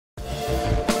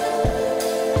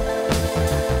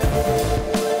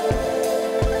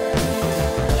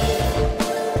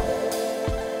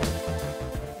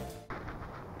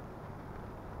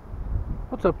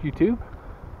What's up, YouTube?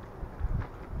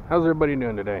 How's everybody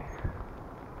doing today?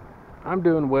 I'm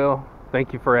doing well,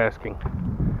 thank you for asking.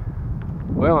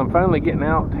 Well, I'm finally getting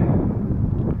out.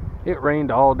 It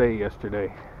rained all day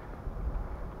yesterday,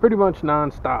 pretty much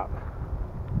non-stop.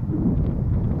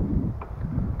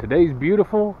 Today's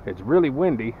beautiful, it's really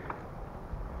windy,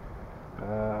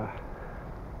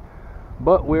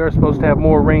 but we are supposed to have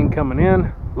more rain coming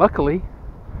in, luckily,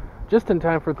 just in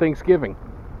time for Thanksgiving.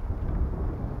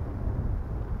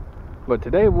 But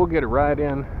today we'll get a ride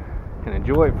in and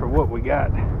enjoy it for what we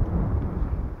got.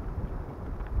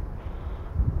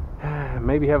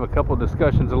 Maybe have a couple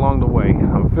discussions along the way.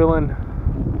 I'm feeling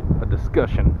a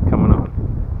discussion coming on.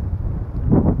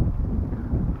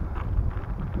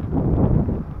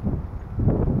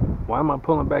 Why am I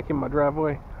pulling back in my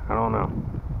driveway? I don't know.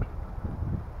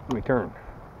 Let me turn.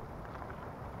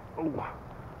 Oh.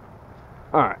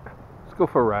 Alright, let's go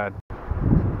for a ride.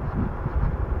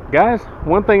 Guys,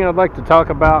 one thing I'd like to talk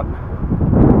about,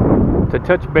 to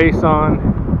touch base on,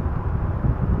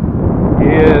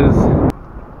 is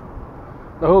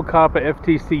the whole COPPA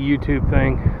FTC YouTube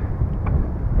thing.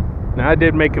 Now, I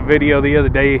did make a video the other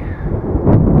day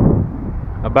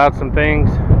about some things.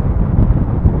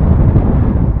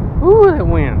 Ooh, that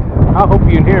wind. I hope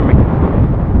you can hear me.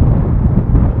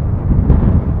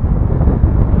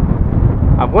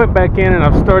 I went back in and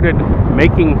I've started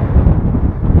making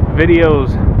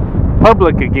videos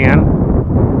public again.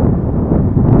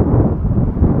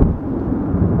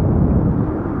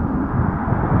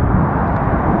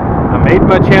 I made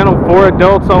my channel for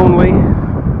adults only.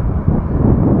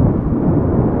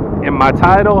 In my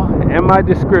title and my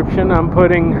description, I'm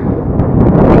putting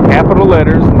capital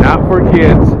letters, not for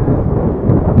kids.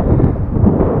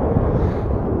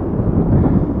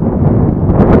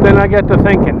 But then I got to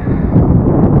thinking,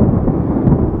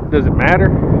 does it matter?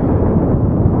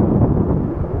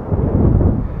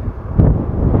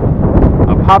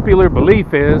 A popular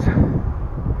belief is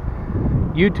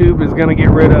YouTube is going to get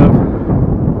rid of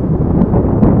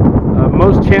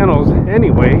most channels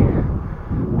anyway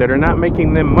that are not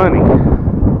making them money.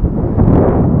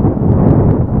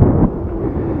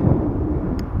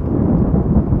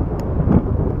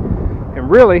 And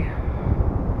really,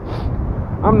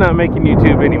 I'm not making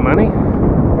YouTube any money.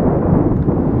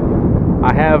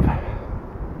 I have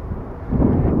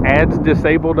ads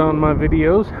disabled on my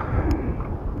videos.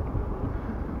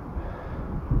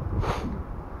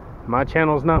 My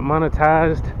channel's not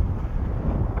monetized.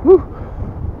 Whew.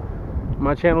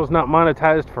 My channel's not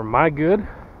monetized for my good.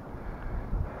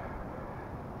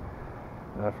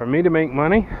 For me to make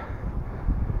money.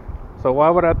 So why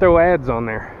would I throw ads on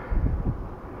there?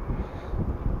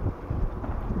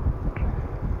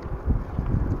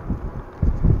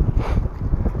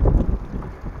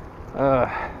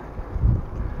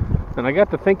 And I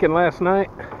got to thinking last night,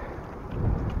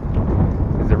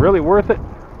 is it really worth it?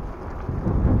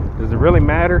 Does it really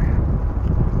matter?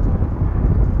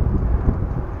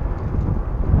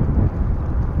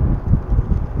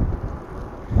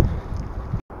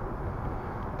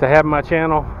 To have my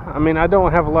channel, I mean, I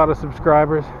don't have a lot of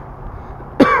subscribers.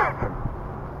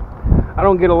 I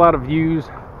don't get a lot of views.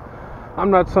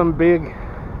 I'm not some big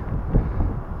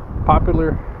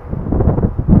popular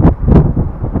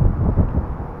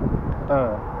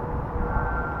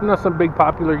I'm not some big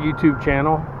popular YouTube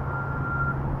channel.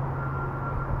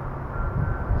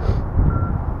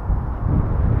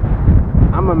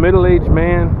 I'm a middle-aged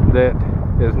man that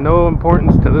has no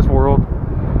importance to this world,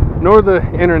 nor the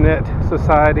internet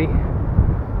society.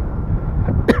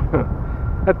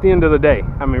 At the end of the day,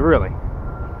 I mean, really.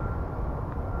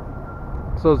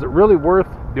 So is it really worth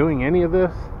doing any of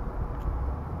this?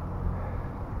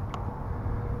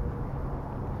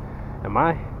 Am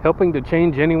I helping to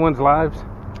change anyone's lives?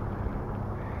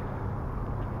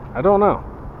 I don't know.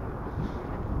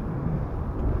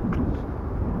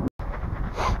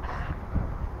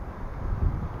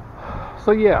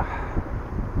 So yeah,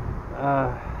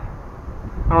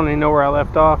 I don't even know where I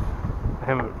left off. I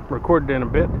haven't recorded in a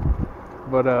bit,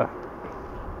 but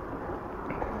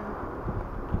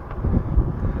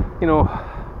you know,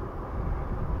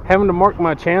 having to mark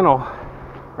my channel,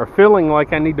 or feeling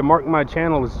like I need to mark my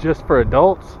channel is just for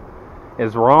adults,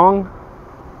 is wrong.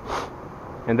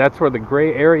 And that's where the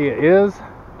gray area is.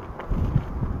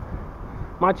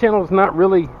 My channel is not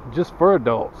really just for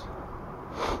adults.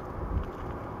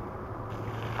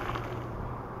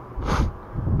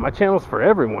 My channel's for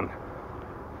everyone.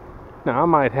 Now, I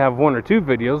might have one or two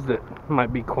videos that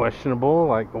might be questionable,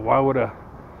 like why would a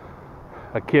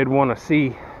kid want to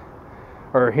see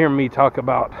or hear me talk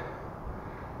about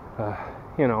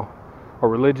you know, a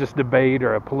religious debate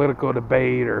or a political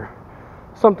debate or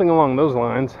something along those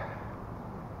lines.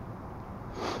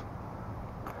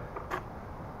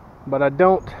 But I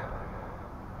don't,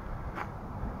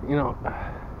 you know,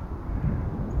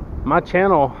 my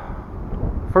channel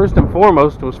first and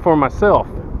foremost was for myself,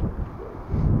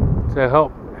 to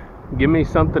help give me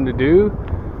something to do,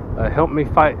 help me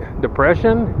fight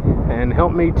depression, and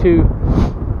help me to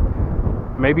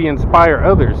maybe inspire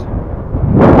others.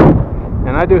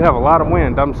 And I do have a lot of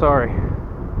wind, I'm sorry.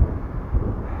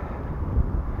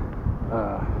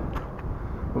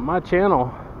 But my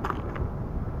channel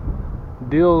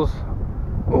deals,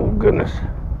 oh goodness,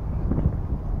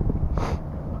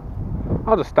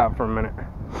 I'll just stop for a minute.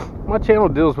 My channel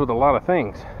deals with a lot of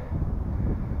things.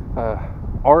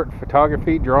 Art,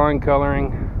 photography, drawing,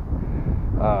 coloring,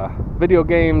 video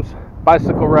games,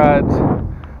 bicycle rides,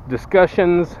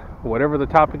 discussions, whatever the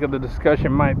topic of the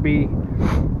discussion might be.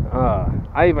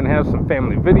 I even have some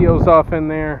family videos off in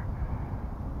there.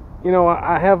 You know,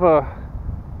 I have a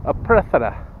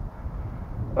plethora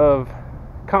of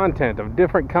content, of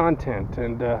different content,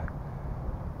 and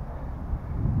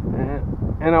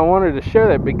I wanted to share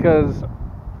that because,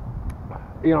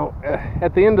 you know,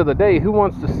 at the end of the day, who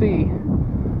wants to see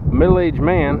a middle-aged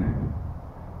man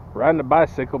riding a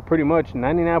bicycle pretty much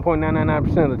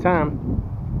 99.999% of the time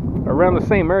around the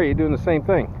same area doing the same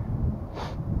thing?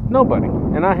 Nobody.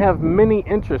 And I have many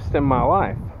interests in my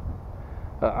life.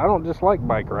 I don't just like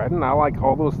bike riding, I like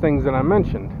all those things that I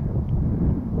mentioned.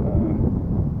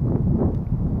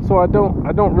 So I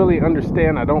don't really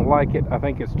understand. I don't like it. I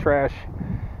think it's trash.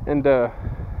 And I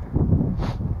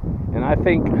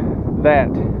think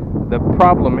that the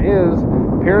problem is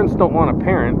parents don't want to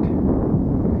parent.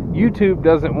 YouTube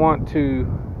doesn't want to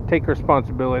take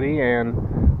responsibility and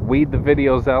weed the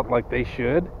videos out like they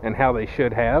should and how they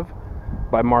should have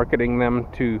by marketing them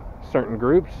to certain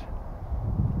groups,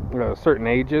 certain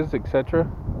ages, etc.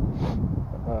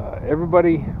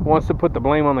 Everybody wants to put the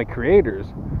blame on the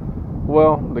creators.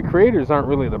 Well, the creators aren't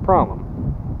really the problem.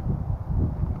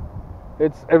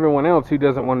 It's everyone else who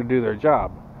doesn't want to do their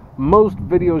job. Most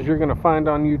videos you're going to find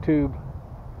on YouTube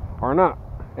are not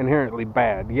inherently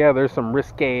bad. Yeah, there's some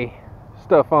risque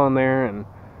stuff on there and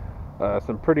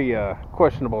some pretty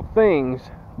questionable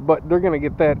things, but they're going to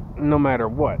get that no matter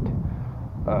what.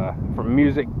 From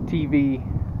music, TV,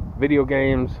 video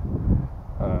games,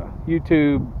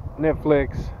 YouTube,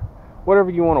 Netflix, whatever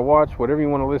you want to watch, whatever you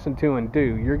want to listen to and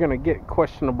do, you're going to get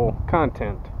questionable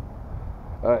content.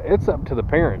 It's up to the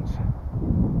parents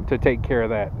to take care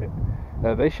of that.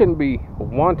 They shouldn't be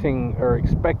wanting or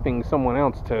expecting someone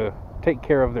else to take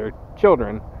care of their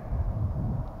children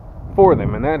for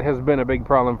them, and that has been a big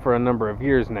problem for a number of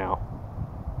years now.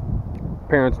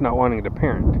 Parents not wanting to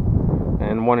parent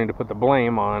and wanting to put the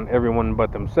blame on everyone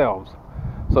but themselves.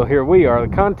 So here we are,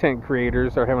 the content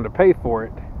creators are having to pay for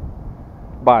it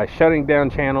by shutting down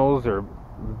channels or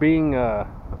being on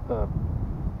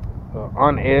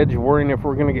edge, worrying if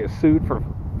we're going to get sued for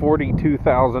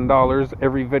 $42,000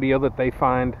 every video that they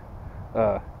find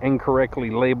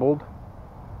incorrectly labeled.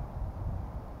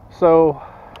 So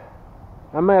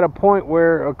I'm at a point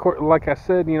where, like I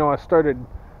said, you know, I started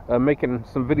making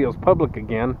some videos public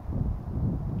again,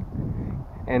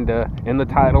 and in the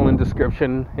title and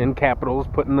description in capitals,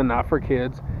 putting the not for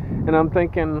kids, and I'm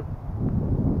thinking,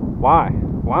 why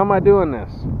am I doing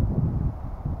this?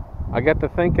 I got to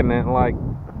thinking that, like,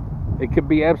 it could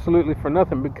be absolutely for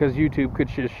nothing, because YouTube could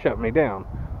just shut me down,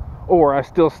 or I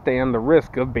still stand the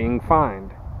risk of being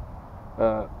fined.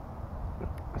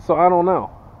 So I don't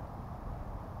know.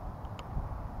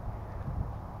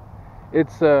 It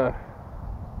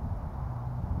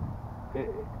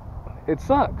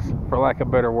sucks, for lack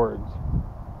of better words.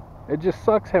 It just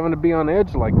sucks having to be on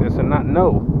edge like this and not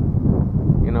know.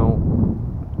 You know,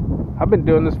 I've been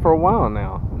doing this for a while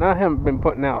now. Now I haven't been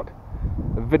putting out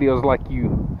videos like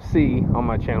you see on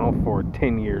my channel for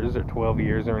 10 years or 12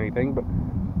 years or anything, but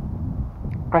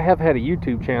I have had a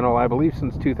YouTube channel, I believe,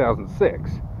 since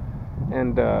 2006.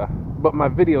 And but my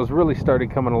videos really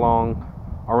started coming along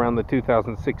around the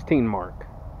 2016 mark.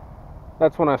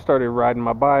 That's when I started riding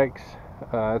my bikes.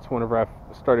 That's whenever I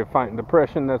started fighting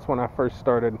depression. That's when I first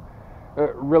started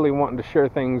really wanting to share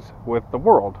things with the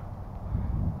world.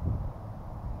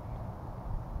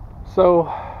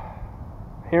 So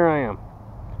here I am.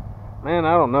 Man,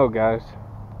 I don't know, guys.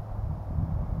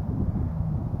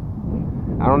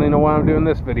 I don't even know why I'm doing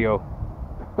this video.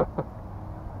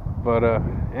 But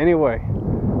anyway,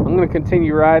 I'm going to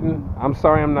continue riding. I'm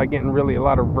sorry I'm not getting really a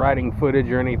lot of riding footage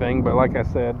or anything, but like I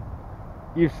said,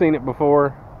 you've seen it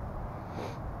before.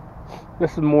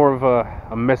 This is more of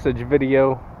a message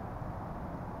video.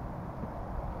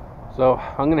 So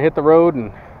I'm going to hit the road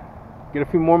and Get a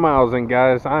few more miles in,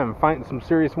 guys. I am fighting some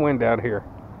serious wind out here.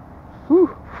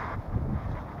 Whew.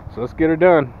 So let's get her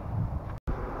done.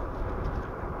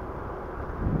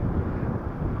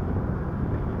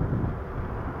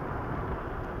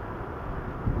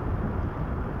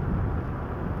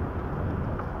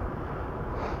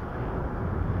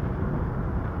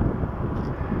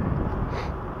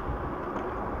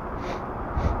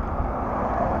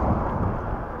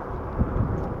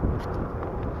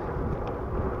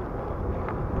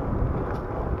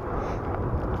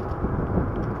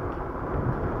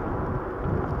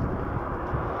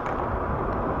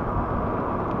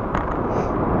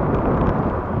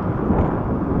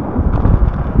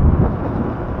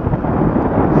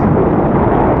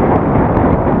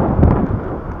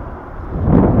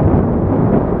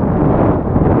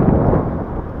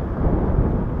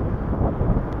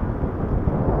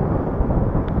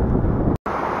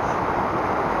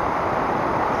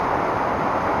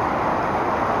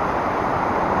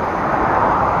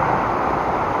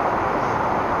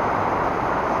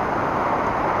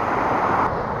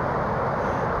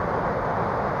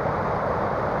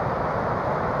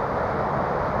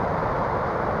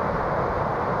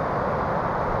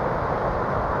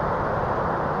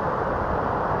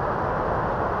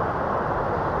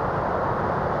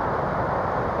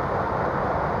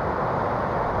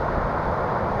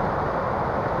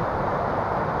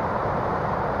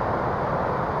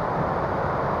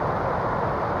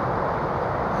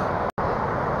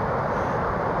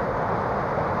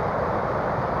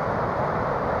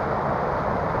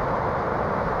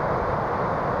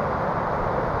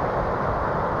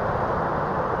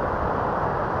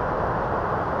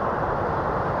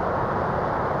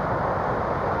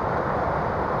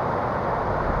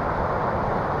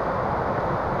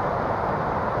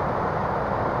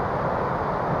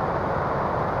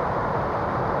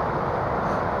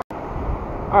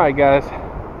 Alright guys,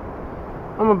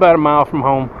 I'm about a mile from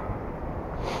home.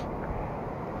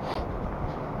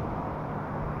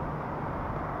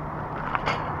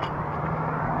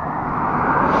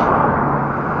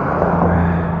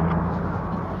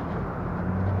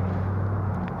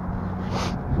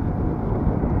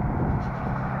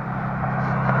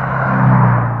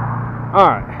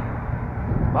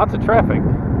 Alright, lots of traffic.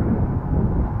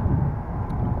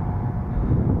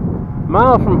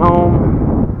 Mile from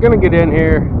home, gonna get in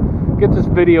here, get this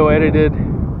video edited.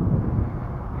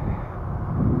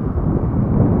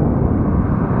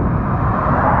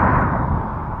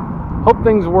 Hope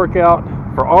things work out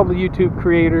for all the YouTube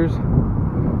creators,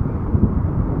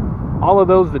 all of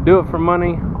those that do it for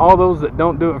money, all those that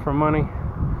don't do it for money,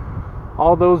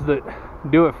 all those that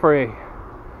do it for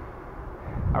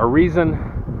a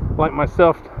reason, like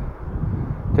myself,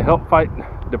 to help fight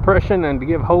depression and to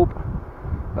give hope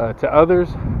to others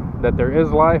that there is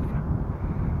life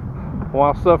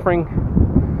while suffering.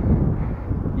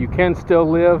 You can still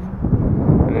live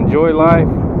and enjoy life.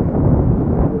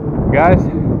 Guys,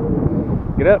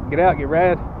 get up, get out, get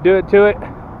rad, do it to it.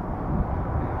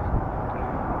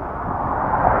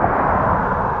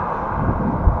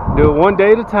 Do it one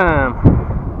day at a time.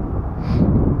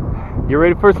 Get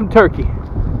ready for some turkey.